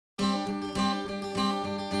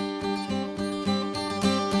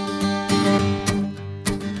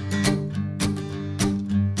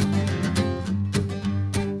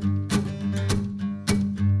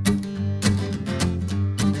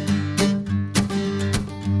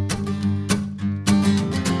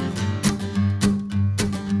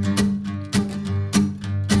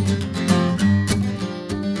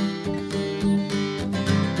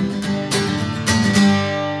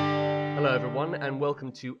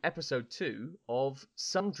welcome to episode 2 of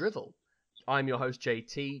Some Drivel. I'm your host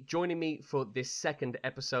JT. Joining me for this second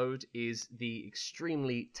episode is the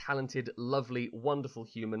extremely talented, lovely, wonderful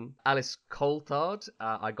human, Alice Coulthard.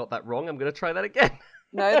 I got that wrong. I'm going to try that again.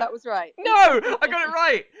 No, that was right. No, I got it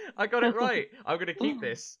right. I'm going to keep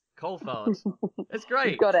this. Coulthard. That's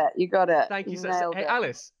great. You got it. Thank you. Nailed Hey, it.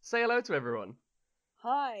 Alice, say hello to everyone.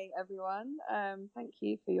 Hi, everyone. Thank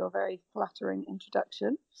you for your very flattering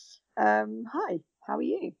introduction. Hi, how are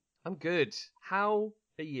you? I'm good. How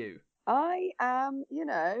are you? I am,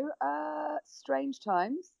 strange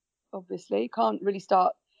times, obviously. Can't really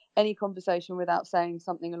start any conversation without saying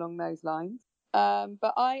something along those lines.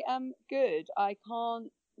 But I am good. I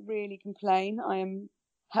can't really complain. I am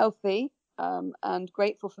healthy and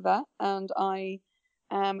grateful for that. And I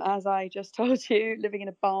am, as I just told you, living in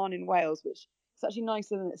a barn in Wales, which is actually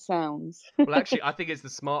nicer than it sounds. Well, actually, I think it's the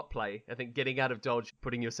smart play. I think getting out of Dodge,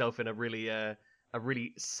 putting yourself in a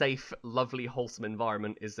really safe, lovely, wholesome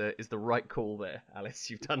environment is the right call there, Alice.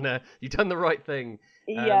 You've done the right thing.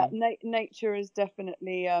 Yeah, nature is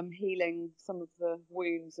definitely healing some of the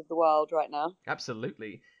wounds of the world right now.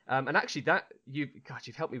 Absolutely. And actually, you've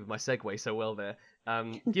helped me with my segue so well there.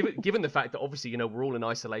 Given the fact that obviously we're all in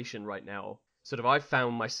isolation right now, sort of I've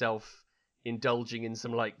found myself indulging in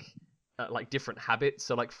some like different habits.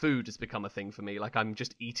 So like food has become a thing for me. Like I'm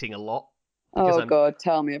just eating a lot. God,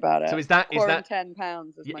 tell me about it. So is that 10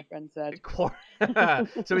 pounds, as my friend said.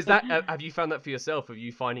 So is that have you found that for yourself? Are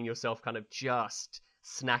you finding yourself kind of just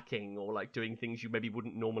snacking or like doing things you maybe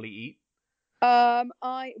wouldn't normally eat?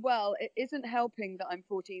 It isn't helping that I'm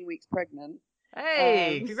 14 weeks pregnant.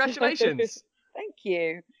 Hey, congratulations. Thank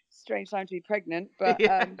you. Strange time to be pregnant, but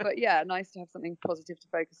but yeah, nice to have something positive to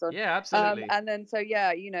focus on. Yeah, absolutely. And then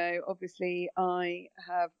obviously I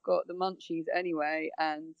have got the munchies anyway,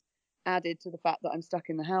 and added to the fact that I'm stuck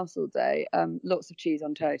in the house all day, lots of cheese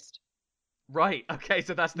on toast. Right. Okay.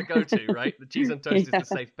 So that's the go-to, right? The cheese on toast is the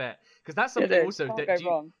safe bet, because that's something also.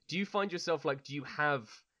 Do you find yourself like? Do you have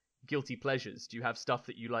guilty pleasures? Do you have stuff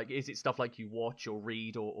that you like? Is it stuff like you watch or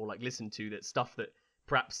read or like listen to that stuff that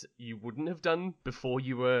perhaps you wouldn't have done before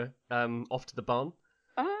you were off to the barn?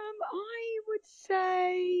 I would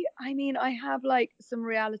say, I have like some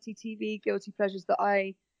reality TV guilty pleasures that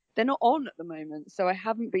they're not on at the moment, so I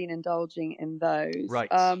haven't been indulging in those.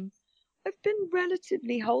 Right. I've been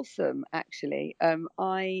relatively wholesome, actually.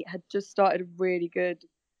 I had just started a really good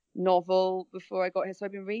novel before I got here, so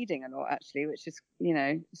I've been reading a lot, actually, which is,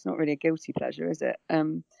 it's not really a guilty pleasure, is it?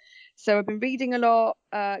 So I've been reading a lot,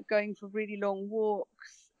 going for really long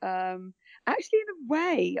walks. Actually, in a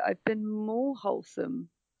way, I've been more wholesome.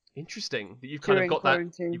 Interesting that you've kind of got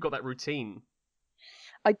quarantine. You've got that routine.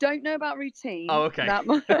 I don't know about routine. Oh, okay.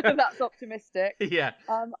 That's optimistic. Yeah.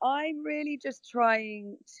 I'm really just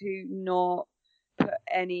trying to not put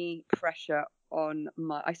any pressure on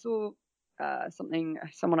I saw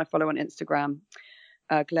someone I follow on Instagram,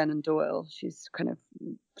 Glennon Doyle. She's kind of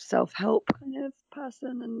self-help kind of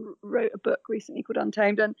person and wrote a book recently called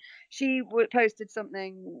Untamed. And she posted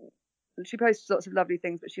something. She posted lots of lovely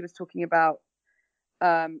things, but she was talking about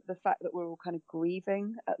the fact that we're all kind of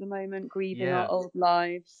grieving at the moment, our old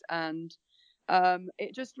lives, and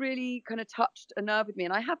it just really kind of touched a nerve with me.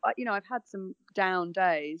 And I've had some down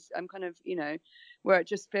days. I'm kind of, where it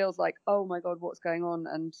just feels like, oh my God, what's going on?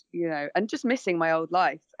 And, and just missing my old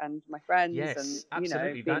life and my friends. Yes, and,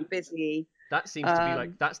 absolutely. Being busy. That seems to be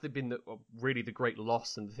like, that's been really the great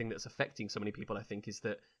loss, and the thing that's affecting so many people, I think, is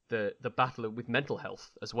that the battle with mental health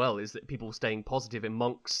as well, is that people staying positive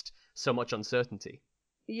amongst so much uncertainty.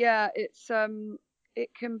 Yeah, it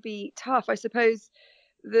can be tough. I suppose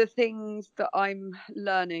the things that I'm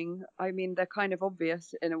learning, they're kind of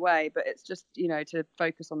obvious in a way, but it's just, to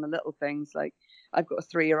focus on the little things. Like I've got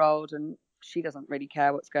a 3-year-old and she doesn't really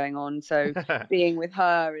care what's going on. So being with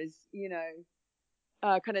her is,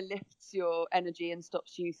 kind of lifts your energy and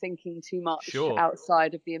stops you thinking too much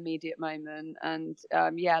outside of the immediate moment. And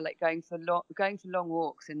like going for long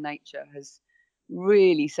walks in nature has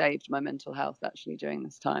really saved my mental health actually during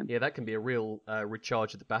this time. Yeah, that can be a real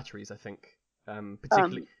recharge of the batteries, I think.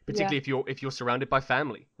 Particularly if you're surrounded by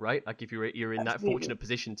family, right? Like if you're in that fortunate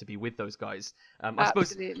position to be with those guys. I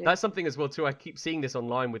suppose that's something as well too. I keep seeing this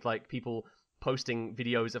online with like people posting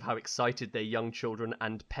videos of how excited their young children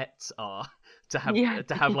and pets are to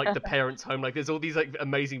have like the parents home. Like there's all these like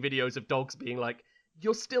amazing videos of dogs being like,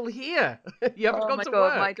 "You're still here. You haven't gone to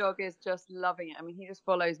work." My dog is just loving it. He just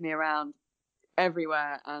follows me around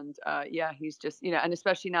everywhere, and he's just, and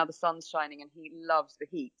especially now the sun's shining and he loves the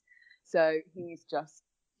heat, so he's just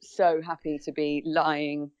so happy to be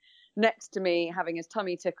lying next to me having his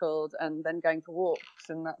tummy tickled and then going for walks,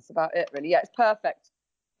 and that's about it really. Yeah, it's perfect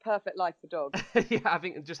perfect life for dogs. Yeah,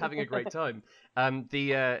 having a great time.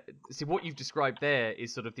 See, what you've described there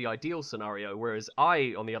is sort of the ideal scenario, whereas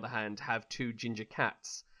I, on the other hand, have two ginger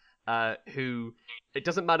cats, who, it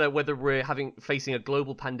doesn't matter whether we're facing a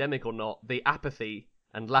global pandemic or not, the apathy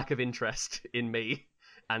and lack of interest in me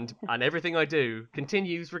and everything I do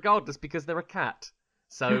continues regardless because they're a cat.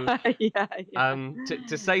 So, yeah.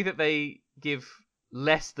 To say that they give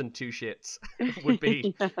less than two shits would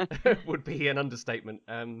be would be an understatement.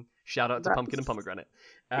 Shout out to Pumpkin and Pomegranate.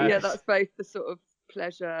 Yeah, that's both the sort of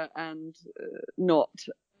pleasure and not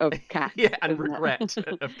of cats. Yeah, and regret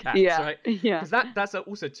of cats, yeah, right? Yeah, because that's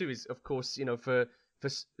also too is, of course, for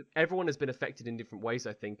everyone has been affected in different ways,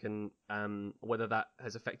 I think, and whether that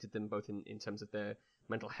has affected them both in terms of their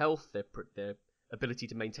mental health, their ability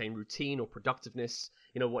to maintain routine or productiveness.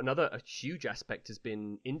 A huge aspect has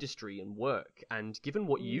been industry and work. And given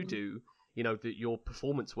what you do, your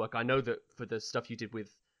performance work, I know that for the stuff you did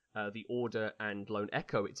with The Order and Lone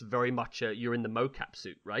Echo, it's very much you're in the mocap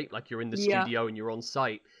suit, right? Like you're in the studio and you're on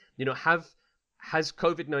site. Has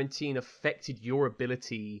COVID-19 affected your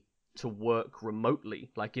ability to work remotely?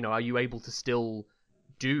 Like, are you able to still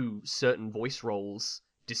do certain voice roles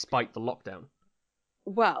despite the lockdown?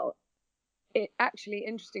 Well,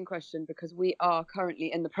 interesting question, because we are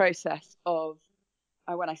currently in the process of,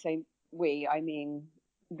 when I say we, I mean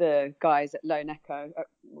the guys at Lone Echo,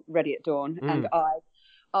 Ready at Dawn, and I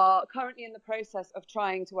are currently in the process of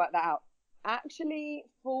trying to work that out. Actually,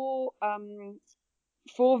 for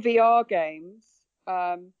VR games,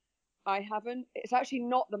 it's actually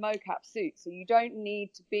not the mocap suit, so you don't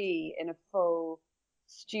need to be in a full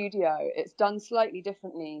studio. It's done slightly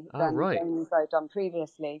differently than games I've done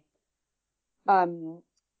previously. It's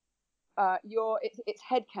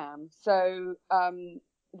headcam, so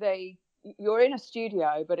you're in a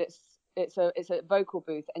studio, but it's a vocal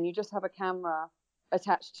booth, and you just have a camera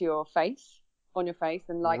attached to your face, on your face,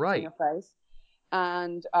 and lights on your face,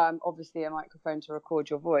 and obviously a microphone to record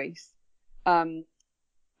your voice.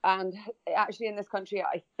 And actually, in this country,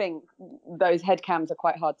 I think those headcams are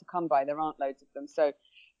quite hard to come by. There aren't loads of them, so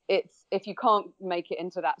if you can't make it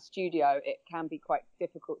into that studio, it can be quite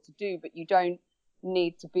difficult to do. But you don't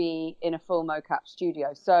need to be in a full mocap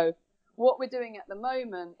studio. So what we're doing at the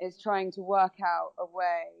moment is trying to work out a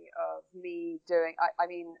way of me doing. I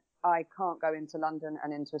mean, I can't go into London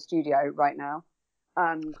and into a studio right now.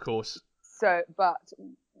 Of course. So, but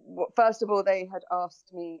first of all, they had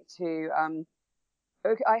asked me to.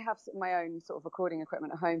 I have my own sort of recording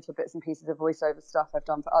equipment at home for bits and pieces of voiceover stuff I've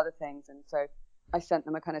done for other things, and so I sent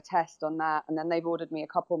them a kind of test on that, and then they've ordered me a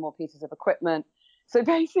couple more pieces of equipment. So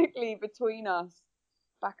basically, between us,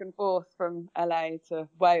 back and forth from LA to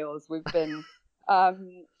Wales, we've been,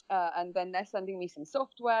 and then they're sending me some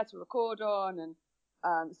software to record on,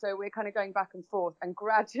 and so we're kind of going back and forth and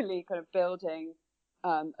gradually kind of building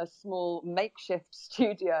a small makeshift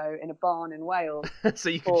studio in a barn in Wales. So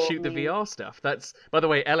you can shoot the VR stuff. That's, by the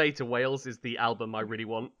way, LA to Wales is the album I really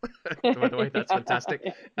want. By the way, that's fantastic.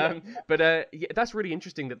 But that's really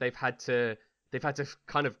interesting that they've had to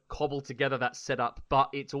kind of cobble together that setup, but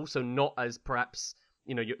it's also not as perhaps,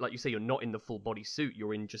 like you say, you're not in the full body suit,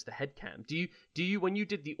 you're in just a head cam. Do you when you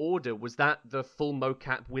did The Order, was that the full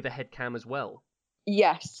mocap with a head cam as well?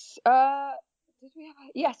 Yes.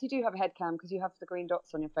 Yes, you do have a head cam because you have the green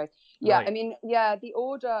dots on your face. Yeah, right. I mean, The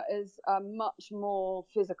Order is much more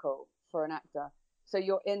physical for an actor. So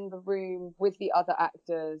you're in the room with the other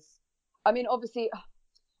actors. I mean, obviously,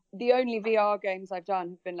 the only VR games I've done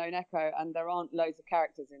have been Lone Echo, and there aren't loads of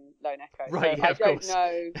characters in Lone Echo. Right, so yeah, of course.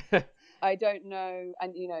 I don't know,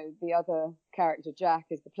 and the other character, Jack,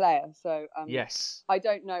 is the player. So yes, I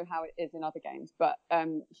don't know how it is in other games, but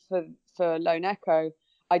for Lone Echo,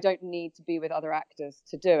 I don't need to be with other actors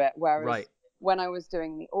to do it. Whereas when I was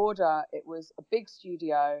doing The Order, it was a big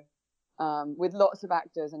studio with lots of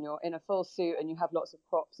actors, and you're in a full suit, and you have lots of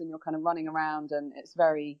props, and you're kind of running around, and it's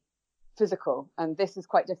very physical. And this is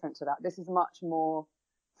quite different to that. This is much more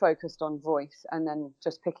focused on voice, and then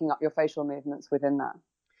just picking up your facial movements within that.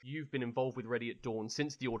 You've been involved with Ready at Dawn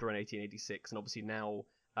since The Order in 1886, and obviously now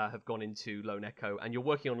have gone into Lone Echo, and you're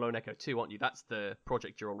working on Lone Echo 2, aren't you? That's the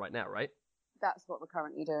project you're on right now, right? That's what we're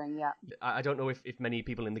currently doing, yeah. I don't know if many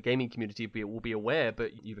people in the gaming community will be aware,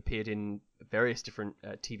 but you've appeared in various different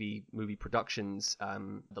TV movie productions.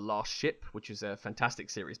 The Last Ship, which is a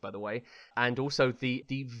fantastic series, by the way, and also the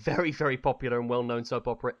very, very popular and well-known soap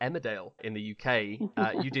opera Emmerdale in the UK.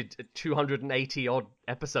 You did 280-odd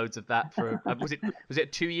episodes of that for, was it a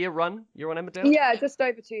 2-year run you're on Emmerdale? Yeah, just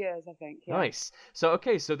over 2 years, I think. Yeah. Nice. So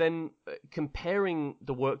then comparing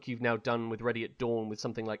the work you've now done with Ready at Dawn with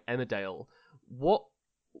something like Emmerdale, what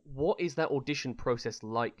what is that audition process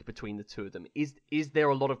like between the two of them? Is there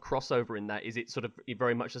a lot of crossover in that? Is it sort of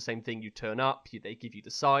very much the same thing? You turn up, they give you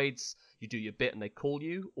the sides, you do your bit, and they call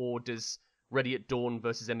you, or does Ready at Dawn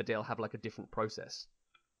versus Emmerdale have like a different process?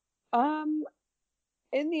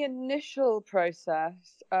 In the initial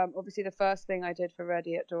process, obviously the first thing I did for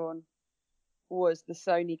Ready at Dawn was the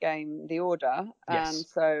Sony game, The Order, Yes. and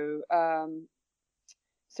so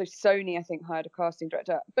Sony, I think, hired a casting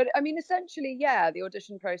director. But I mean, essentially, yeah, the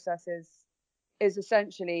audition process is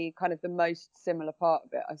essentially kind of the most similar part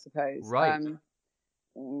of it, I suppose. Right.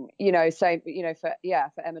 For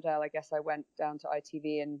Emmerdale, I guess I went down to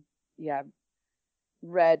ITV and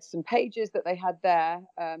read some pages that they had there,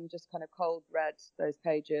 just kind of cold read those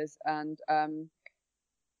pages, and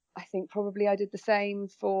I think probably I did the same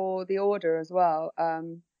for The Order as well.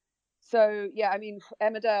 So yeah, I mean,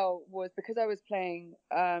 Emmerdale was, because I was playing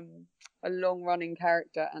a long-running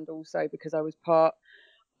character, and also because I was part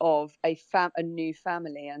of a new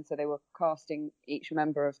family, and so they were casting each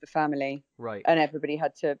member of the family, right, and everybody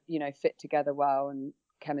had to fit together well, and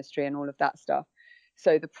chemistry and all of that stuff.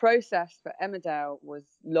 So the process for Emmerdale was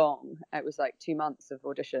long. It was like 2 months of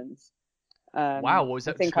auditions. Wow, what was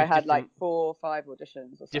that? I think I had like 4 or 5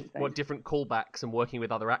 auditions or something. Different callbacks and working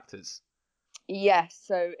with other actors? Yes.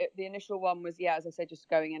 So the initial one was, as I said, just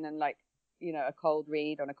going in and like, a cold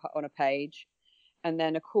read on a page, and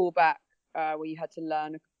then a callback where you had to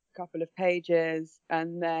learn a couple of pages,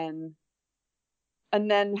 and then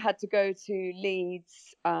had to go to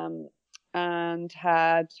Leeds, and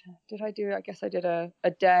I guess I did a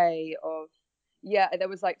day of, there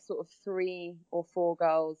was like sort of 3 or 4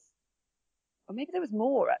 girls, or maybe there was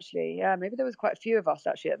more actually. Yeah, maybe there was quite a few of us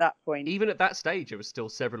actually at that point. Even at that stage, there was still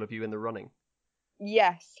several of you in the running.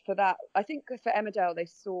 Yes, for that. I think for Emmerdale, they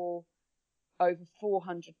saw over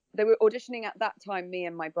 400. They were auditioning at that time, me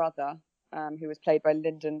and my brother, who was played by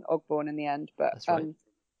Lyndon Ogborn in the end. But that's right.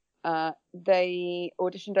 They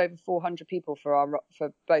auditioned over 400 people for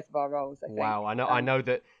both of our roles, I think. Wow, I know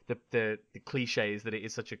that the cliche is that it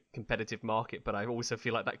is such a competitive market, but I also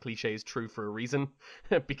feel like that cliche is true for a reason,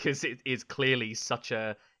 because it is clearly such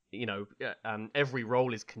a, every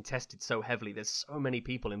role is contested so heavily. There's so many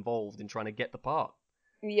people involved in trying to get the part.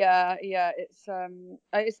 Yeah, it's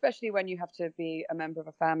especially when you have to be a member of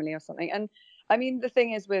a family or something. And I mean, the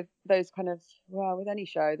thing is with those kind of, with any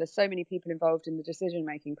show, there's so many people involved in the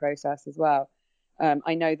decision-making process as well.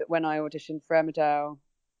 I know that when I auditioned for Emmerdale,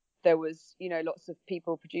 there was, lots of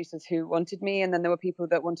producers who wanted me, and then there were people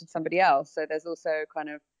that wanted somebody else. So there's also kind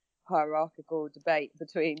of hierarchical debate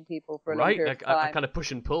between people for a long period of time. A kind of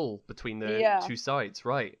push and pull between the two sides,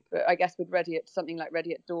 right? But I guess with something like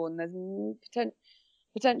Ready at Dawn, there's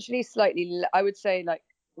potentially slightly, I would say, like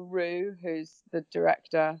Rue, who's the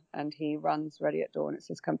director and he runs Ready at Dawn, it's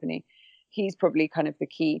his company. He's probably kind of the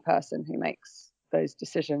key person who makes those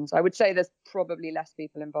decisions. I would say there's probably less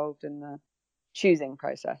people involved in the choosing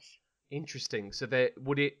process. Interesting. So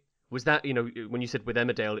was that, when you said with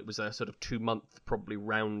Emmerdale, it was a sort of 2-month probably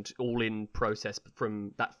round all-in process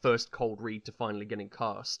from that first cold read to finally getting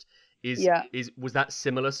cast. Was that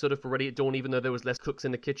similar sort of for Ready at Dawn, even though there was less cooks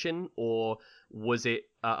in the kitchen, or was it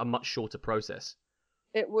a much shorter process?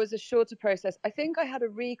 It was a shorter process. I think I had a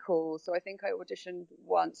recall, so I think I auditioned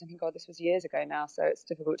once. I think, God, this was years ago now, so it's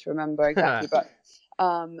difficult to remember exactly. But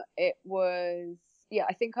it was,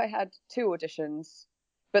 I think I had 2 auditions,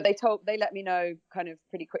 but they let me know kind of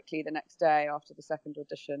pretty quickly the next day after the second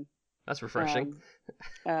audition. That's refreshing.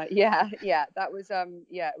 That was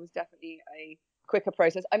it was definitely a quicker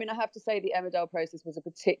process. I mean, I have to say the Emmerdale process was a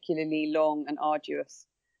particularly long and arduous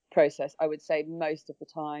process. I would say most of the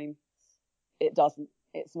time it doesn't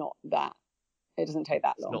take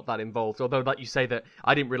that long. It's not that involved. Although, like you say, that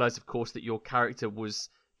I didn't realize, of course, that your character was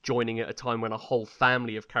joining at a time when a whole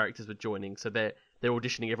family of characters were joining, so they're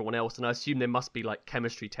auditioning everyone else, and I assume there must be like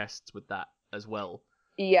chemistry tests with that as well.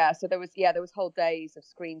 Yeah, so there was whole days of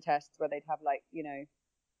screen tests where they'd have like,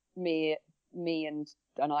 me and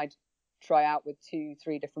I'd try out with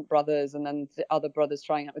 2-3 different brothers, and then the other brothers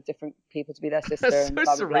trying out with different people to be their sister. That's and so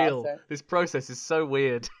blah, surreal. blah, blah. So, this process is so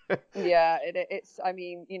weird. Yeah, it's. I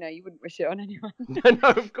mean, you wouldn't wish it on anyone. No,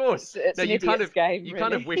 of course. It's an idiot's game. You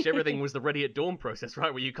kind of wish everything was the Ready at Dawn process,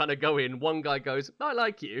 right? Where you kind of go in, one guy goes, "I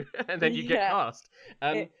like you," and then you get cast.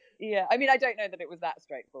 I mean, I don't know that it was that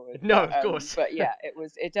straightforward. No, of course. But yeah, it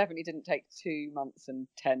was. It definitely didn't take 2 months and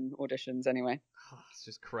 10 auditions anyway. It's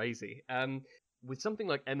just crazy. With something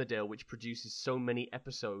like Emmerdale, which produces so many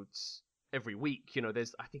episodes every week,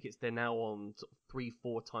 I think they're now on sort of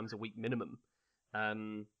 3-4 times a week minimum.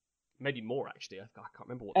 Maybe more actually. I can't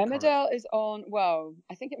remember what. Emmerdale is on. Well,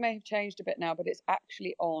 I think it may have changed a bit now, but it's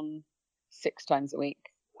actually on 6 times a week.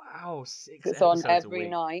 Wow, 6 It's episodes on every a week.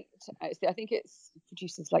 night. I think it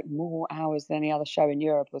produces like more hours than any other show in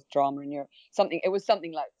Europe, with drama in Europe. There was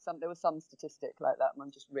some statistic like that, and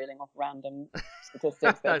I'm just reeling off random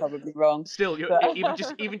statistics that are probably wrong. Still,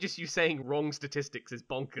 even just you saying wrong statistics is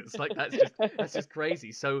bonkers. Like that's just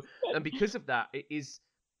crazy. So, and because of that,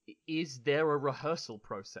 is there a rehearsal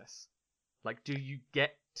process? Like, do you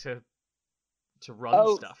get to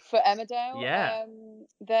run stuff? For Emmerdale? Yeah.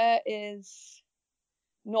 There is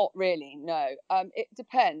not really, no. It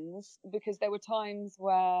depends, because there were times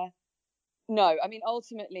where, no, I mean,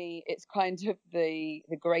 ultimately it's kind of the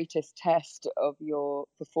greatest test of your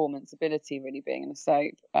performance ability, really, being in a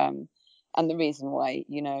soap. And the reason why,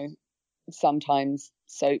 sometimes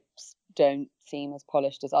soaps don't seem as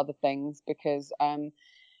polished as other things, because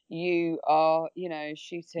you are,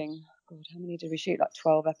 shooting, God, how many did we shoot? Like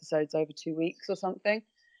 12 episodes over 2 weeks or something.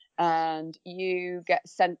 And you get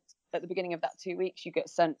sent, at the beginning of that 2 weeks, you get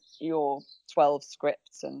sent your 12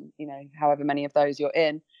 scripts, and, however many of those you're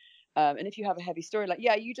in. And if you have a heavy story, like,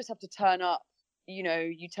 yeah, you just have to turn up,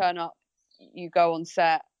 you turn up, you go on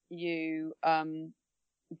set, you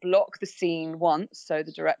block the scene once. So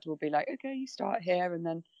the director will be like, okay, you start here, and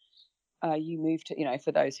then you move to,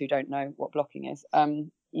 for those who don't know what blocking is,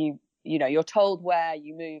 you're told where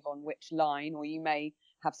you move on which line, or you may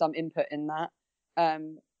have some input in that.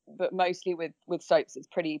 But mostly with soaps, it's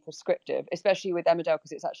pretty prescriptive, especially with Emmerdale,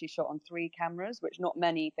 because it's actually shot on 3 cameras, which not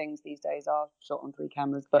many things these days are shot on 3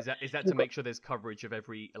 cameras. But is that to make sure there's coverage of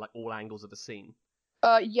all angles of the scene?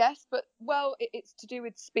 Yes, but it's to do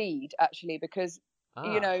with speed, actually, because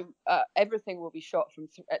everything will be shot from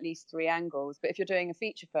at least 3 angles. But if you're doing a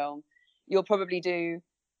feature film, you'll probably do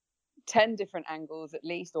 10 different angles at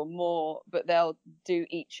least, or more, but they'll do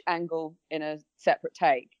each angle in a separate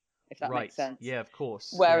take, if that makes sense. Yeah, of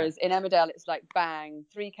course. Whereas in Emmerdale, it's like bang,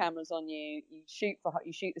 3 cameras on you. You shoot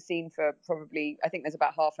the scene for probably, I think there's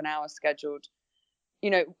about half an hour scheduled.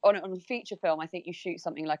 On a feature film, I think you shoot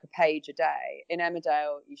something like a page a day. In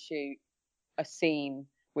Emmerdale, you shoot a scene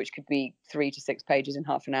which could be 3 to 6 pages in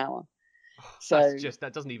half an hour. So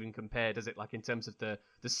that doesn't even compare, does it? Like, in terms of the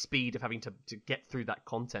speed of having to get through that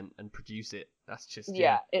content and produce it. That's just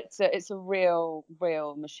it's a real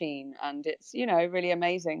machine, and it's really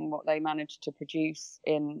amazing what they managed to produce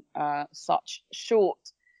in such short,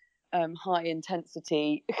 high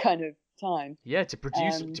intensity kind of time. Yeah, to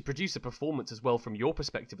produce a performance as well, from your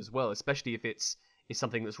perspective as well, especially if it's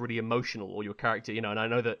something that's really emotional, or your character, and I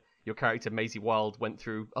know that your character Maisie Wilde went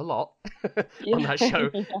through a lot on that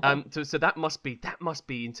show. So that must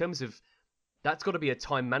be in terms of, that's got to be a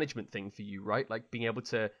time management thing for you, right? Like, being able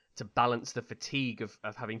to balance the fatigue of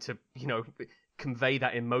having to, convey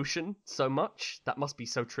that emotion so much. That must be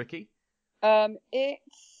so tricky.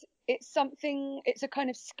 It's something, it's a kind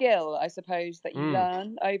of skill, I suppose, that you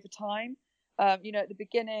learn over time. At the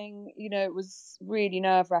beginning, it was really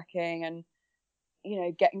nerve-wracking, and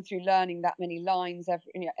getting through learning that many lines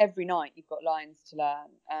every night. You've got lines to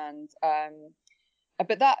learn, and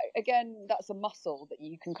but that, again, that's a muscle that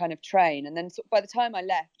you can kind of train. And then by the time I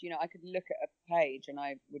left, I could look at a page and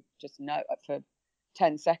I would just know it for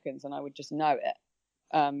 10 seconds, and I would just know it.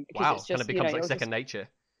 Wow, it kind of becomes like second nature.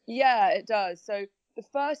 Yeah, it does. So the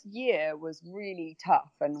first year was really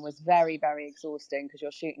tough and was very, very exhausting, because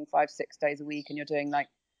you're shooting 5-6 days a week, and you're doing like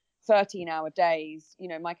 13-hour days.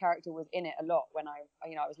 My character was in it a lot when I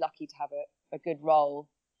was lucky to have a good role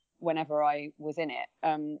whenever I was in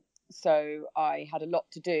it. So I had a lot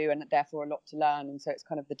to do, and therefore a lot to learn. And so it's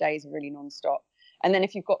kind of, the days are really non-stop. And then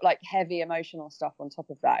if you've got like heavy emotional stuff on top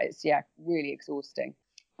of that, it's really exhausting.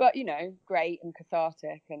 But great and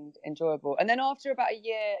cathartic and enjoyable. And then after about a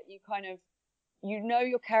year, you kind of,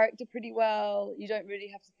 your character pretty well. You don't really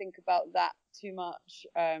have to think about that too much,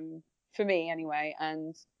 for me anyway.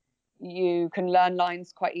 And you can learn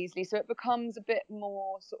lines quite easily, so it becomes a bit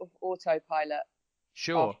more sort of autopilot.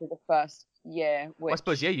 Sure. After the first year, I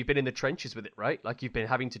suppose, you've been in the trenches with it, right? Like, you've been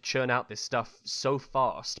having to churn out this stuff so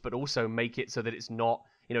fast, but also make it so that it's not,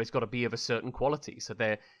 it's got to be of a certain quality. So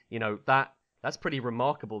that's pretty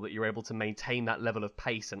remarkable that you're able to maintain that level of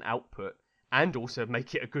pace and output, and also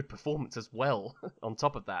make it a good performance as well on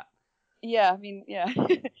top of that. Yeah, I mean, yeah,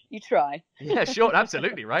 you try. Yeah, sure,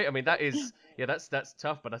 absolutely, right? I mean, that's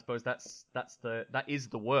tough, but I suppose that is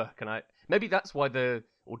the work, and maybe that's why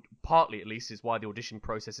or partly at least, is why the audition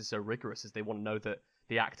process is so rigorous, is they want to know that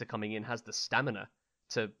the actor coming in has the stamina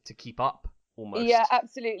to keep up, almost. Yeah,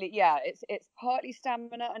 absolutely. Yeah, it's partly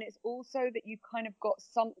stamina, and it's also that you've kind of got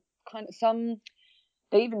some.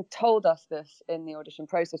 They even told us this in the audition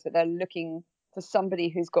process, that they're looking for somebody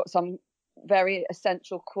who's got some very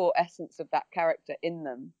essential core essence of that character in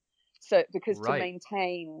them. So because to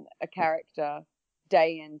maintain a character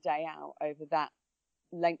day in, day out over that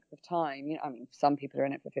length of time, I mean, some people are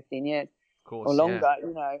in it for 15 years or longer,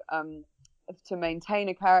 to maintain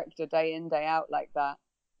a character day in, day out like that,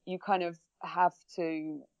 you kind of have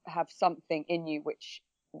to have something in you which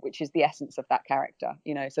is the essence of that character,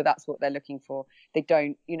 so that's what they're looking for. They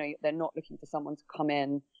don't, they're not looking for someone to come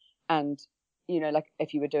in and, like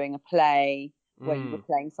if you were doing a play where you were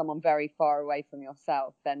playing someone very far away from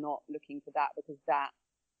yourself, they're not looking for that, because that,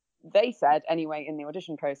 they said anyway in the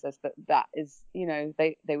audition process that is,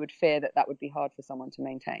 they would fear that would be hard for someone to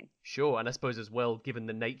maintain. Sure, and I suppose as well, given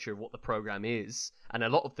the nature of what the program is, and a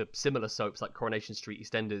lot of the similar soaps like Coronation Street,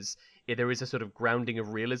 EastEnders, there is a sort of grounding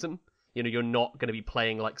of realism. You're not going to be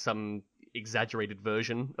playing like some exaggerated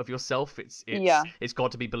version of yourself. It's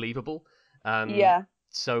got to be believable.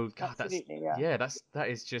 So God, that's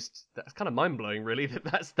kind of mind blowing, really.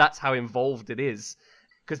 That's how involved it is.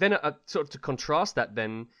 Because then, sort of to contrast that,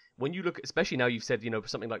 then when you look, especially now you've said,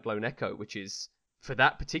 something like Lone Echo, which is for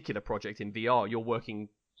that particular project in VR, you're working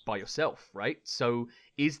by yourself, right? So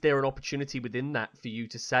is there an opportunity within that for you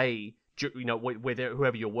to say,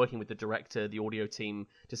 whoever you're working with, the director, the audio team,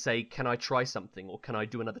 to say, can I try something, or can I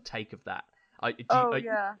do another take of that? Are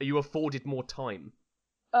you afforded more time?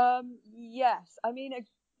 Yes. I mean,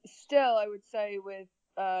 still, I would say with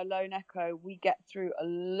Lone Echo, we get through a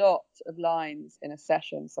lot of lines in a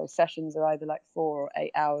session. So sessions are either like 4 or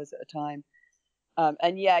 8 hours at a time. And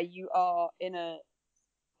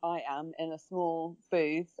I am in a small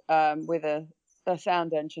booth with a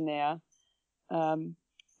sound engineer.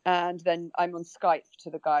 And then I'm on Skype to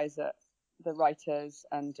the guys at the writers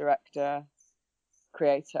and director,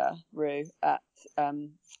 creator, Rue, at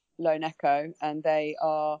Lone Echo, and they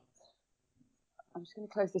are. I'm just going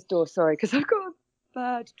to close this door, sorry, because I've got a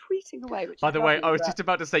bird tweeting away. By the way, I was just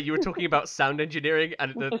about to say, you were talking about sound engineering,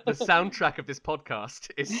 and the soundtrack of this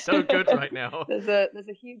podcast is so good right now. There's a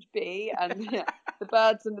huge bee, and the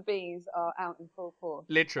birds and the bees are out in full force.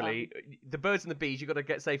 Literally, the birds and the bees, you've got to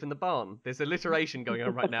get safe in the barn. There's alliteration going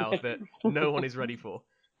on right now that no one is ready for.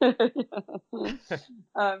 So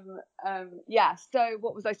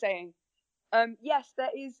what was I saying? Yes, there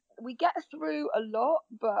is. We get through a lot,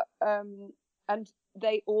 but and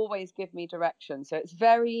they always give me direction, so it's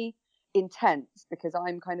very intense because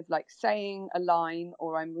I'm kind of like saying a line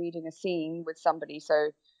or I'm reading a scene with somebody.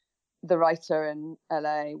 So the writer in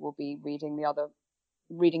LA will be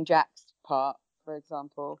reading Jack's part, for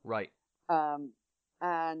example. Right. And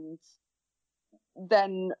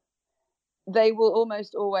then they will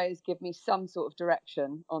almost always give me some sort of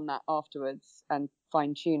direction on that afterwards and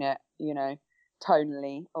fine tune it,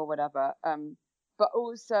 tonally or whatever. But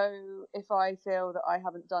also, if I feel that I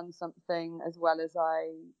haven't done something as well as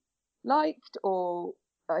I liked, or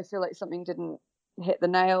I feel like something didn't hit the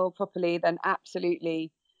nail properly, then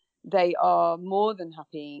absolutely they are more than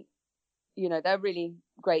happy. They're really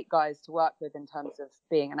great guys to work with in terms of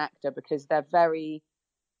being an actor, because they're very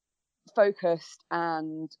focused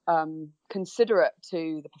and considerate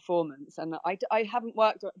to the performance. And I haven't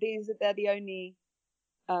worked on these. They're the only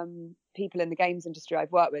people in the games industry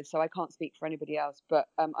I've worked with, so I can't speak for anybody else, but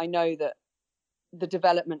I know that the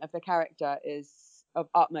development of the character is of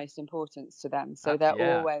utmost importance to them, so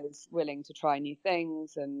they're always willing to try new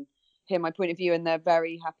things and hear my point of view, and they're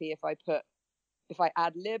very happy if I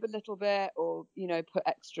ad lib a little bit, or put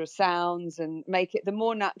extra sounds and make it the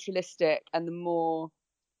more naturalistic, and the more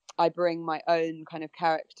I bring my own kind of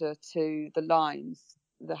character to the lines,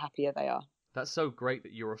 the happier they are. That's so great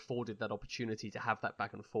that you're afforded that opportunity to have that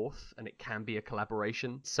back and forth, and it can be a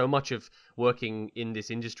collaboration. So much of working in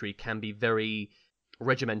this industry can be very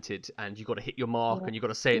regimented, and you've got to hit your mark and you've got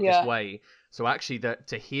to say it this way. So actually,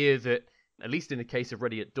 to hear that, at least in the case of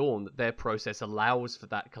Ready at Dawn, that their process allows for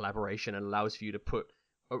that collaboration and allows for you to put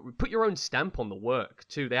your own stamp on the work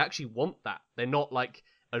too. They actually want that. They're not like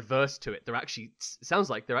adverse to it. Sounds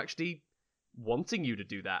like they're actually wanting you to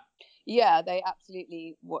do that. Yeah, they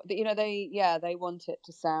absolutely, they want it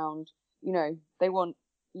to sound, they want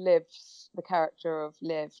the character of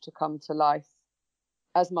Liv to come to life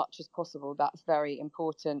as much as possible. That's very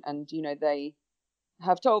important. And, they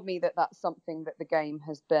have told me that that's something that the game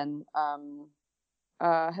has been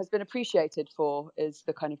appreciated for, is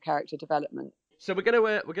the kind of character development. So we're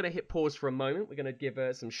gonna hit pause for a moment. We're gonna give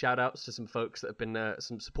some shout outs to some folks that have been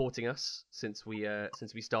supporting us since we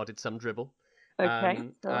started Some Dribble. Okay.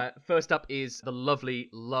 First up is the lovely,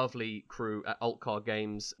 lovely crew at Altcar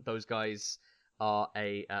Games. Those guys are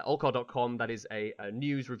altcar.com. That is a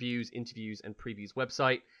news, reviews, interviews, and previews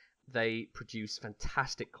website. They produce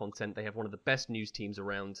fantastic content. They have one of the best news teams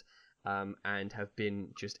around. and have been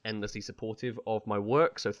just endlessly supportive of my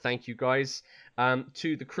work. So thank you guys.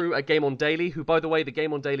 To the crew at Game On Daily, who, by the way, the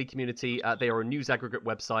Game On Daily community, they are a news aggregate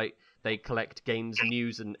website. They collect games,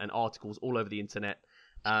 news, and articles all over the internet.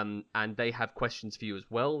 And they have questions for you as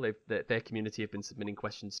well. Their community have been submitting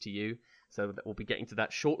questions to you. So we'll be getting to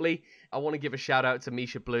that shortly. I want to give a shout out to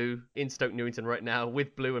Misha Blue in Stoke Newington right now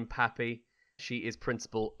with Blue and Pappy. She is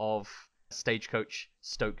principal of Stagecoach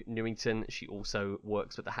Stoke Newington. She also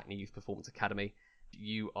works with the Hackney Youth Performance Academy.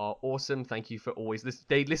 You are awesome. Thank you for always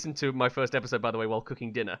They listened to my first episode, by the way, while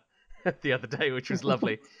cooking dinner the other day, which was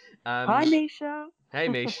lovely. Hi, Misha. Hey,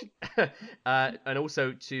 Mish. And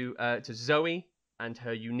also to Zoe and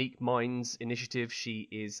her Unique Minds initiative. She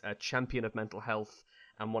is a champion of mental health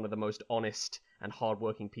and one of the most honest and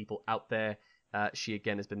hardworking people out there. She,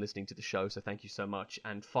 again, has been listening to the show, so thank you so much.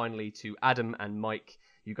 And finally, to Adam and Mike,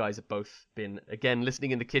 you guys have both been, again,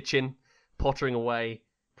 listening in the kitchen, pottering away.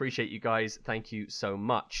 Appreciate you guys. Thank you so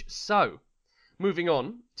much. So, moving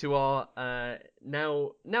on to our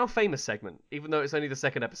now famous segment, even though it's only the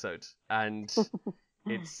second episode, and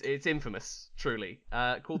it's infamous, truly,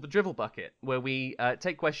 called the Drivel Bucket, where we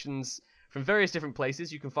take questions from various different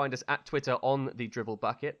places. You can find us at Twitter on the Drivel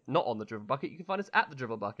Bucket. Not on the Drivel Bucket. You can find us at the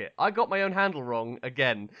Drivel Bucket. I got my own handle wrong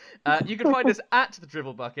again. You can find us at the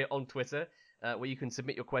Drivel Bucket on Twitter, where you can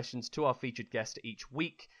submit your questions to our featured guest each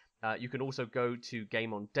week. You can also go to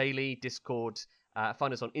Game On Daily, Discord,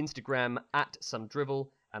 find us on Instagram at SomeDrivel,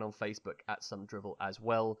 and on Facebook at SomeDrivel as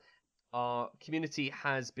well. Our community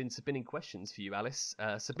has been submitting questions for you, Alice.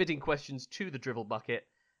 Submitting questions to the Drivel Bucket,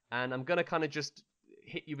 and I'm going to kind of just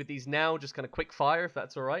hit you with these now, just kind of quick fire, if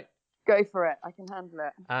that's all right. Go for it. I can handle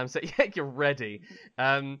it. So yeah, you're ready.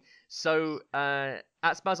 So at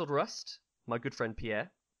Spazzled Rust, my good friend Pierre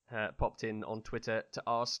popped in on Twitter to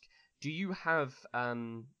ask, do you have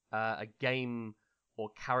a game or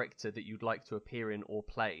character that you'd like to appear in or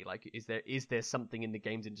play? Like, is there something in the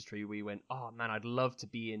games industry where you went, oh man, I'd love to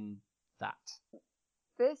be in that?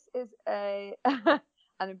 This is an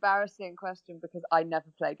embarrassing question because I never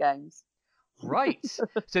play games. Right.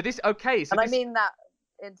 So this, okay. So and I mean that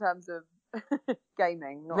in terms of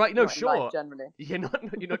gaming, not, right? No, not sure. in life generally. You're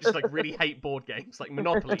not just like really hate board games, like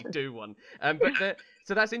Monopoly. Do one.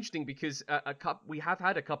 So that's interesting because we have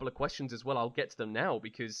had a couple of questions as well. I'll get to them now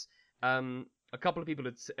because a couple of people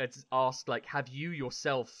had asked, like, have you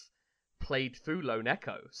yourself played through Lone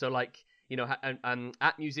Echo? So like, you know,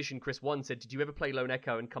 at musician Chris 1 said, did you ever play Lone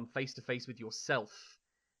Echo and come face to face with yourself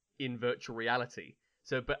in virtual reality?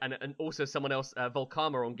 So, and also someone else,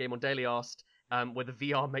 Volkama on Game On Daily asked whether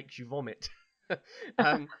VR makes you vomit.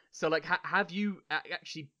 So, like, have you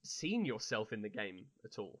actually seen yourself in the game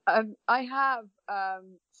at all? I have.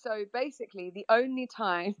 So basically, the only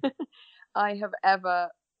time I have ever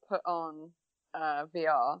put on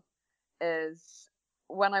VR is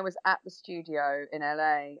when I was at the studio in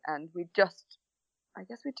LA, and I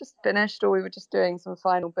guess we just finished, or we were just doing some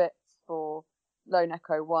final bits for Lone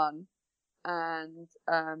Echo 1. And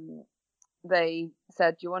they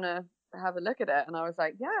said, do you want to have a look at it? And I was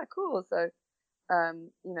like, yeah, cool. So,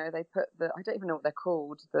 you know, they put I don't even know what they're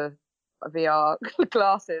called, the VR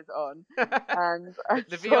glasses on. And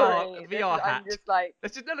the VR hat. I'm just like,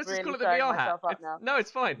 let's just really call it the VR hat. Now. No, it's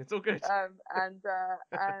fine. It's all good. And there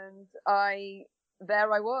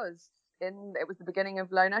I was. It was the beginning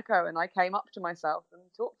of Lone Echo, and I came up to myself and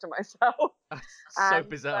talked to myself. So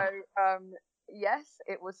bizarre. So, yes,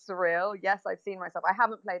 it was surreal. Yes, I've seen myself. I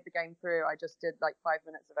haven't played the game through. I just did like 5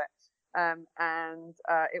 minutes of it. And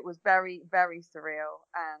it was very, very surreal.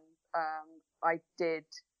 And I did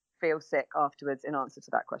feel sick afterwards in answer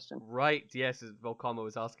to that question. Right. Yes, as Volcama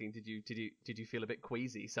was asking, did you feel a bit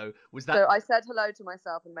queasy? So was that? So I said hello to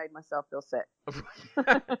myself and made myself feel sick.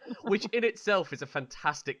 Which in itself is a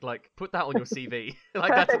fantastic, like, put that on your CV.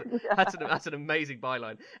 Like that's an amazing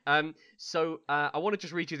byline. So I want to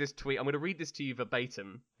just read you this tweet. I'm going to read this to you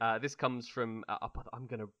verbatim. This comes from I'm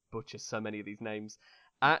going to butcher so many of these names.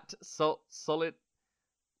 At Solid.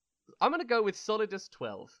 I'm going to go with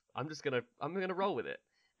Solidus12. I'm going to roll with it.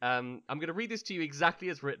 I'm going to read this to you exactly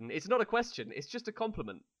as written. It's not a question. It's just a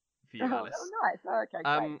compliment for you, Alice. Oh, nice. Oh, okay,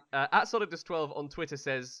 great. At Solidus12 on Twitter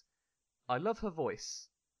says, I love her voice.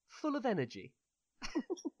 Full of energy.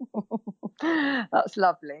 That's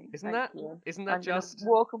lovely. Isn't that just...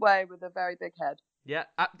 walk away with a very big head. Yeah,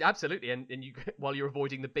 absolutely. And you, while you're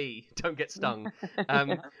avoiding the bee, don't get stung.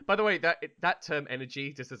 By the way, that term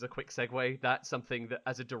energy, just as a quick segue, that's something that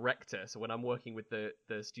as a director, so when I'm working with the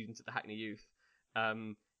students at the Hackney Youth,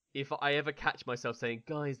 if I ever catch myself saying,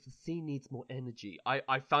 guys, the scene needs more energy,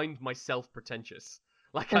 I find myself pretentious.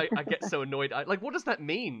 Like I get so annoyed. Like, what does that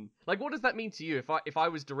mean? Like, what does that mean to you? If I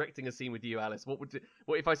was directing a scene with you, Alice, what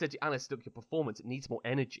if I said to you, Alice, look, your performance, it needs more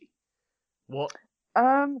energy. What?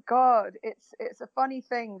 God, it's a funny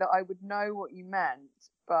thing that I would know what you meant,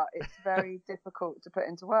 but it's very difficult to put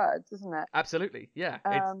into words, isn't it? Absolutely, yeah.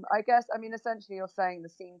 I guess, I mean, essentially you're saying the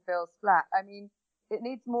scene feels flat. I mean, it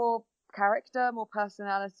needs more character, more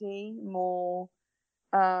personality, more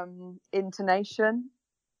intonation.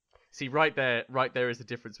 See, right there is the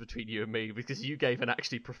difference between you and me, because you gave an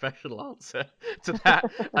actually professional answer to that,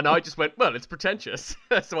 and I just went, well, it's pretentious,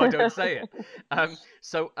 so I don't say it.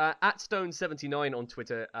 So at Stone79 on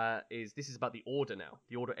Twitter this is about the Order now,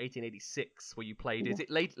 the Order 1886, where you played. Is it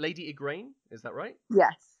Lady Igraine? Is that right?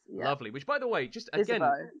 Yes. Yeah. Lovely. Which, by the way, just again,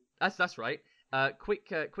 Isabeau. that's right. Quick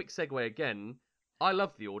segue again. I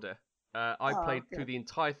love the Order. I played through the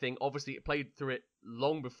entire thing. Obviously, played through it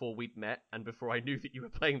long before we'd met and before I knew that you were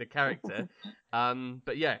playing the character.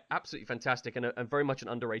 But yeah, absolutely fantastic and very much an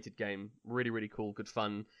underrated game. Really, really cool, good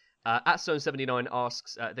fun. At Stone79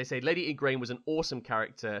 asks, they say Lady Igraine was an awesome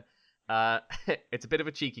character. It's a bit of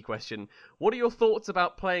a cheeky question. What are your thoughts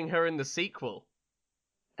about playing her in the sequel?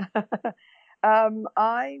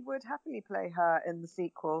 I would happily play her in the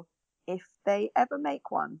sequel if they ever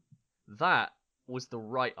make one. That was the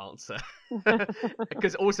right answer.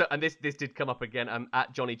 Because also, and this did come up again,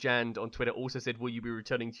 at Johnny Jand on Twitter also said, will you be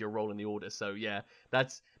returning to your role in the Order? So yeah,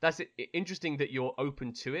 that's interesting that you're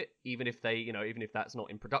open to it, even if that's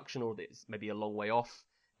not in production or it's maybe a long way off.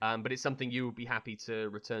 But it's something you would be happy to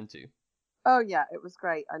return to. Oh yeah, it was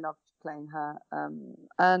great. I loved playing her.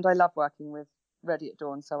 And I love working with Ready at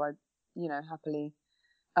Dawn, so I, happily.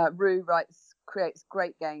 Rue creates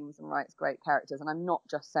great games and writes great characters, and I'm not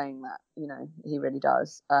just saying that, he really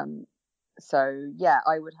does. So yeah,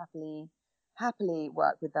 I would happily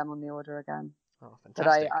work with them on the Order again. Oh,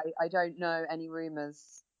 fantastic! But I don't know any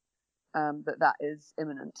rumours that is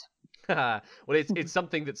imminent. Well, it's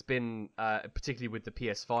something that's been particularly with the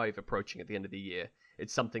PS5 approaching at the end of the year.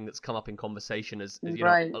 It's something that's come up in conversation as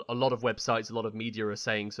right. A lot of websites, a lot of media are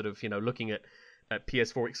saying sort of looking at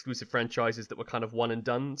PS4 exclusive franchises that were kind of one and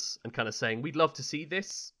dones and kind of saying we'd love to see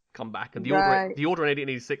this come back, and the Order in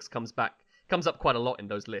 1886 comes up quite a lot in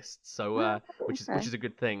those lists, so which is a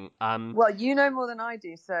good thing. Well, you know more than I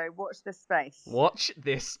do, so watch this space.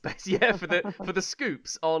 Yeah, for the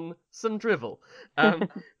scoops on some drivel.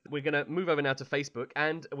 We're gonna move over now to Facebook,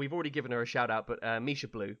 and we've already given her a shout out, but Misha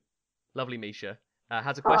Blue, lovely Misha,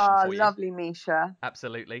 has a question for you. Lovely Misha.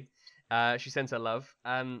 Absolutely. She sends her love.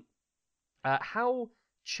 How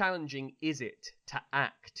challenging is it to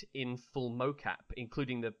act in full mocap,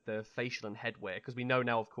 including the facial and headwear? Because we know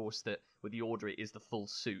now, of course, that with the Order it is the full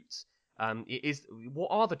suit. What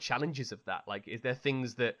are the challenges of that? Like, is there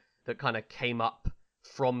things that kind of came up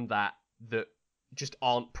from that just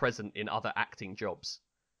aren't present in other acting jobs?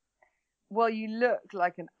 Well, you look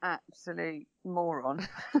like an absolute moron.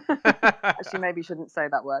 Actually, maybe you shouldn't say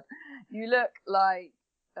that word. You look like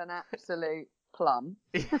an absolute plum.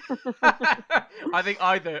 I think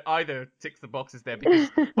either ticks the boxes there, because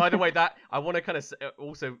by the way, that I want to kind of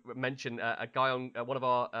also mention a guy on one of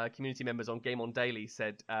our community members on Game On Daily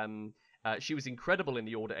said she was incredible in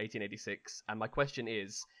the Order 1886, and my question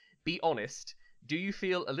is, be honest, do you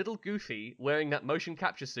feel a little goofy wearing that motion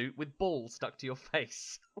capture suit with balls stuck to your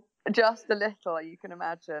face? Just a little, you can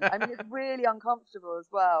imagine. I mean, it's really uncomfortable as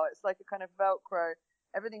well. It's like a kind of Velcro.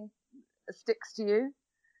 Everything sticks to you.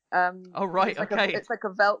 Oh, right, okay. It's like a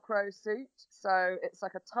Velcro suit, so it's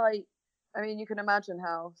like a tight. I mean, you can imagine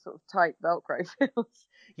how sort of tight Velcro feels.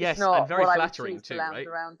 Yes, and very flattering too, right?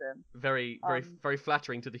 Around him. Very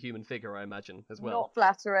flattering to the human figure, I imagine, as well. Not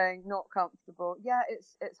flattering, not comfortable. Yeah,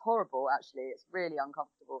 it's horrible, actually. It's really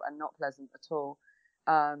uncomfortable and not pleasant at all.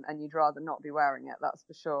 And you'd rather not be wearing it, that's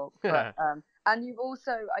for sure. But, and you've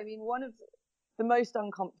also, I mean, one of the most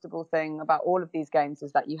uncomfortable thing about all of these games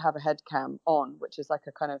is that you have a head cam on, which is like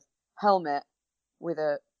a kind of helmet with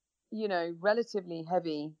a, relatively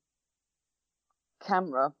heavy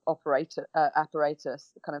camera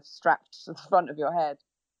apparatus kind of strapped to the front of your head.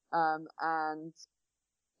 And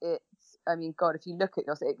it's, I mean, God, if you look at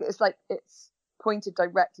yourself, it's like it's pointed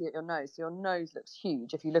directly at your nose. So your nose looks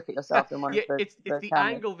huge if you look at yourself in one of the it's the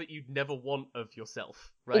cameras. Angle that you'd never want of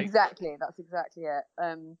yourself, right? Exactly, that's exactly it.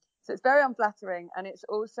 So it's very unflattering, and it's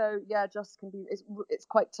also just can be. It's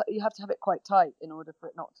quite. You have to have it quite tight in order for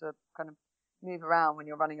it not to kind of move around when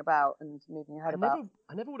you're running about and moving your head about.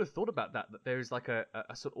 I never would have thought about that there is like a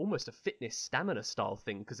sort of almost a fitness stamina style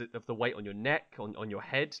thing because of the weight on your neck, on your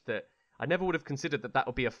head. That I never would have considered that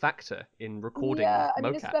would be a factor in recording Yeah, I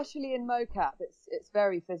mean, mocap. especially in mocap, it's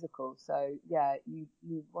very physical. So yeah, you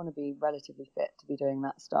want to be relatively fit to be doing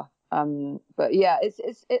that stuff. But yeah,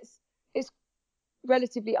 it's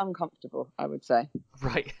relatively uncomfortable, I would say.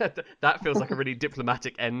 Right, that feels like a really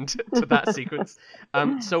diplomatic end to that sequence.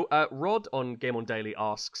 So Rod on Game On Daily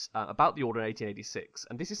asks about the Order 1886,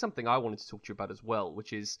 and this is something I wanted to talk to you about as well,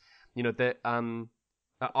 which is, that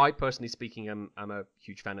I personally speaking am a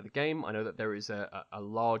huge fan of the game. I know that there is a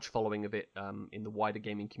large following of it in the wider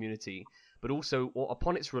gaming community, but also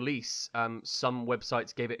upon its release, some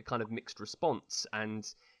websites gave it a kind of mixed response. And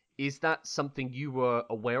is that something you were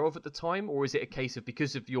aware of at the time, or is it a case of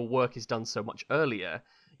because of your work is done so much earlier,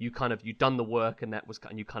 you've done the work and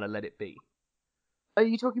you kind of let it be? Are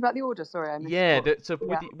you talking about the Order? Sorry, I missed. Yeah,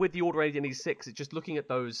 with the Order 1886, it's just looking at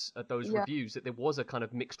those reviews that there was a kind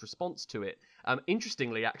of mixed response to it.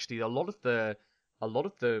 Interestingly, actually, a lot of the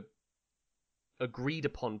agreed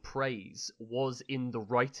upon praise was in the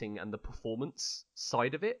writing and the performance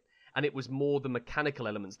side of it, and it was more the mechanical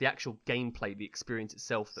elements, the actual gameplay, the experience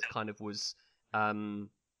itself that kind of was not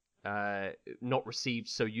received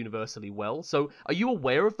so universally well. So, are you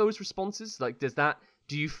aware of those responses? Like,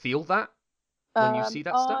 do you feel that when you see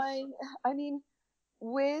that stuff? I mean,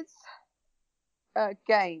 with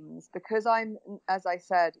games, because I'm, as I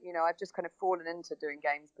said, I've just kind of fallen into doing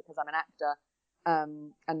games because I'm an actor,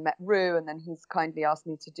 and met Rue, and then he's kindly asked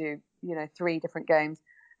me to do, 3 different games.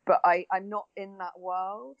 But I'm not in that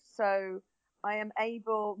world, so I am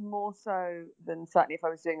able, more so than certainly if I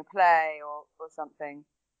was doing a play or something,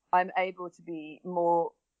 I'm able to be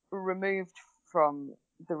more removed from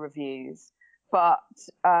the reviews. But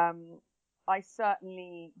I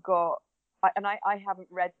certainly got, and I haven't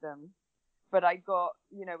read them, but I got,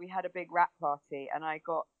 we had a big rap party, and I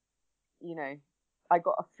got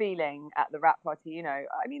a feeling at the rap party,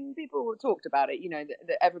 I mean, people talked about it,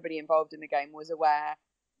 that everybody involved in the game was aware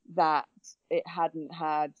that it hadn't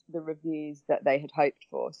had the reviews that they had hoped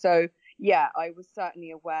for. So yeah, I was certainly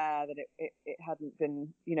aware that it hadn't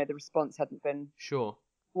been, the response hadn't been sure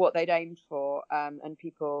what they'd aimed for, and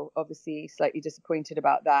people obviously slightly disappointed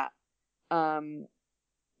about that.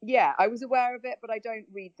 Yeah, I was aware of it, but I don't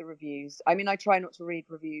read the reviews. I mean, I try not to read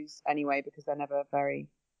reviews anyway because they're never very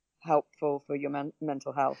helpful for your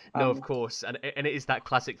mental health. No, of course, and it is that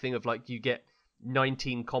classic thing of like you get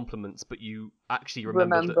 19 compliments, but you actually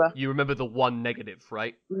remember the one negative,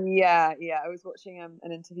 right? Yeah. I was watching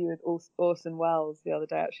an interview with Orson Welles the other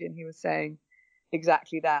day actually, and he was saying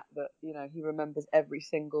exactly that he remembered every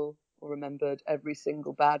single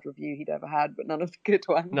bad review he'd ever had, but none of the good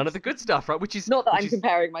ones. None of the good stuff, right? Which is not that I'm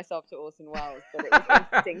comparing myself to Orson Welles, but it was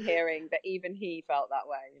interesting hearing that even he felt that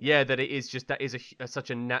way. Yeah, that is such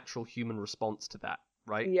a natural human response to that,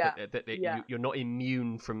 right? Yeah, you're not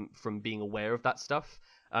immune from being aware of that stuff.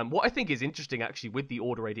 What I think is interesting actually with the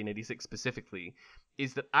Order 1886 specifically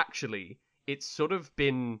is that actually it's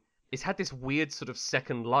had this weird sort of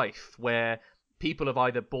second life where people have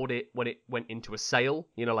either bought it when it went into a sale,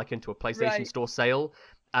 like into a PlayStation Store sale,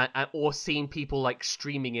 or seen people like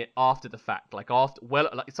streaming it after the fact, like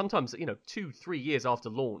sometimes 2-3 years after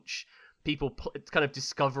launch, people kind of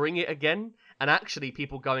discovering it again, and actually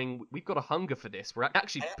people going, we've got a hunger for this. We're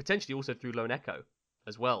actually potentially also through Lone Echo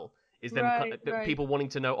as well. Is them people wanting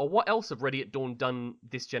to know, what else have Ready at Dawn done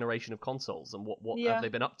this generation of consoles, and what have they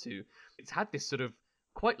been up to? It's had this sort of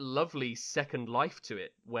quite lovely second life to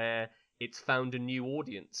it, where it's found a new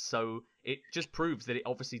audience. So it just proves that it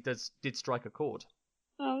obviously did strike a chord.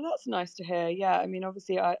 Oh, that's nice to hear. Yeah, I mean,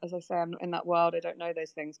 obviously, as I say, I'm not in that world. I don't know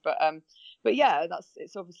those things, but yeah,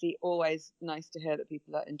 it's obviously always nice to hear that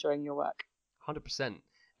people are enjoying your work. 100%.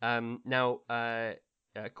 Now,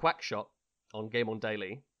 Quackshot on Game On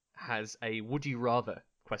Daily has a would you rather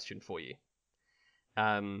question for you.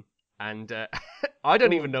 And I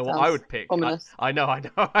don't even know what I would pick. I know.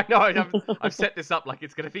 I've set this up like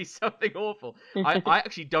it's going to be something awful. I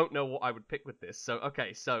actually don't know what I would pick with this. So,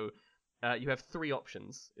 okay, you have 3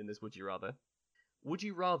 options in this would you rather. Would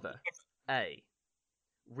you rather A,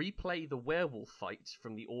 replay the werewolf fight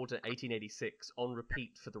from the Order 1886 on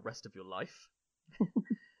repeat for the rest of your life?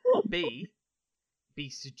 B, be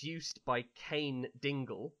seduced by Kane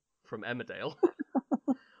Dingle from Emmerdale?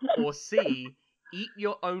 Or C, eat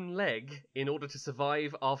your own leg in order to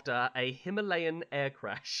survive after a Himalayan air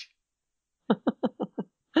crash?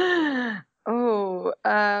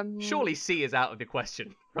 Surely C is out of the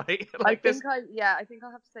question, right? I think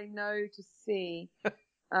I'll have to say no to C.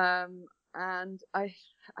 And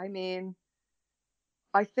I mean,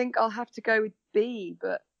 I think I'll have to go with B,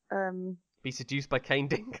 but Be seduced by Kane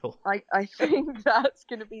Dingle. I think that's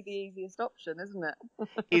going to be the easiest option, isn't it?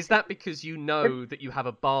 Is that because you know that you have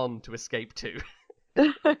a barn to escape to?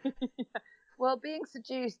 Yeah. Well, being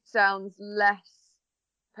seduced sounds less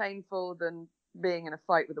painful than being in a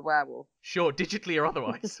fight with a werewolf. Sure, digitally or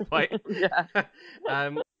otherwise, right? Yeah.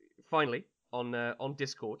 Finally, on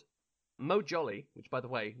Discord, Mo Jolly, which by the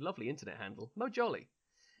way, lovely internet handle, Mo Jolly,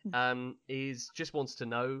 just wants to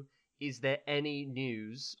know: is there any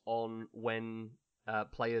news on when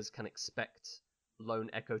players can expect Lone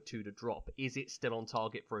Echo 2 to drop? Is it still on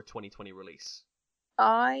target for a 2020 release?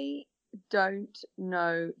 I don't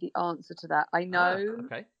know the answer to that. I know.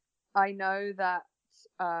 Okay. I know that.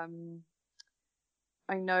 I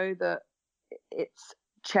know that it's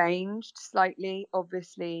changed slightly,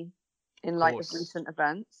 obviously, in light of recent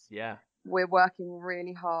events. Yeah. We're working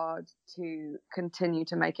really hard to continue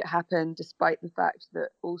to make it happen, despite the fact that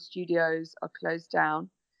all studios are closed down.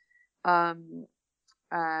 And,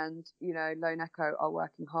 Lone Echo are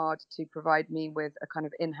working hard to provide me with a kind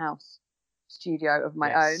of in-house studio of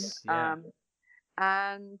my own. Yeah.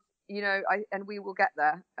 And, and we will get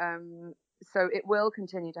there. So it will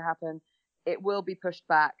continue to happen. It will be pushed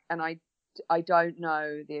back. And I don't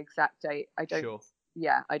know the exact date. Sure.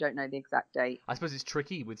 Yeah, I don't know the exact date. I suppose it's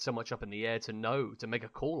tricky with so much up in the air to make a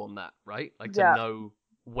call on that, right? Like to know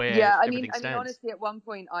where everything stands. I mean, honestly, at one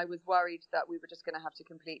point I was worried that we were just going to have to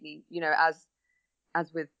completely,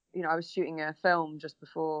 as with, I was shooting a film just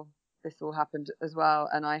before this all happened as well,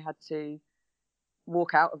 and I had to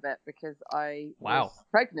walk out of it because I was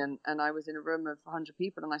pregnant and I was in a room of 100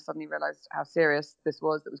 people, and I suddenly realized how serious this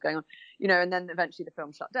was that was going on, and then eventually the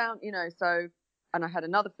film shut down, so. And I had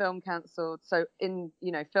another film cancelled. So in,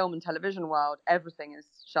 film and television world, everything is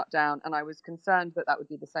shut down. And I was concerned that would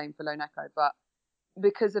be the same for Lone Echo. But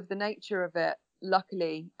because of the nature of it,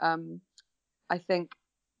 luckily, I think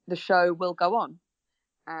the show will go on.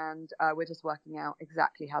 And we're just working out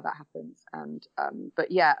exactly how that happens. And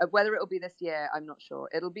but yeah, whether it'll be this year, I'm not sure.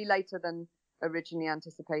 It'll be later than originally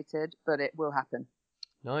anticipated, but it will happen.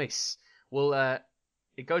 Nice. Well,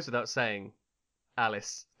 it goes without saying,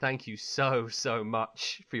 Alice, thank you so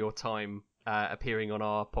much for your time appearing on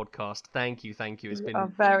our podcast. Thank you. It's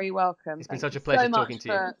been very welcome. It's been such a pleasure talking to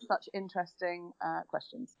you. For such interesting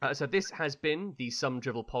questions. So this has been the Some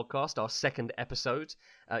Drivel podcast, our second episode.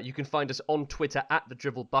 You can find us on Twitter at The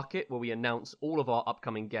Drivel Bucket, where we announce all of our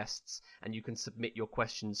upcoming guests, and you can submit your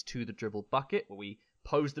questions to The Drivel Bucket, where we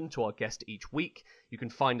pose them to our guest each week. You can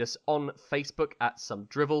find us on Facebook at Some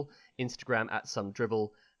Drivel, Instagram at Some Drivel,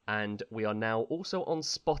 and we are now also on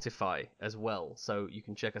Spotify as well, so you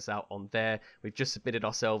can check us out on there. We've just submitted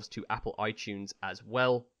ourselves to Apple iTunes as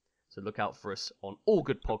well, so look out for us on all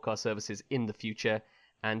good podcast services in the future,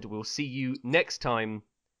 and we'll see you next time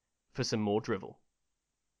for some more drivel.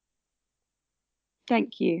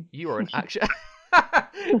 Thank you. You are an actual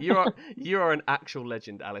you are an actual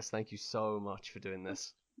legend, Alice. Thank you so much for doing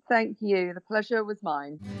this. Thank you. The pleasure was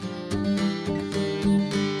mine.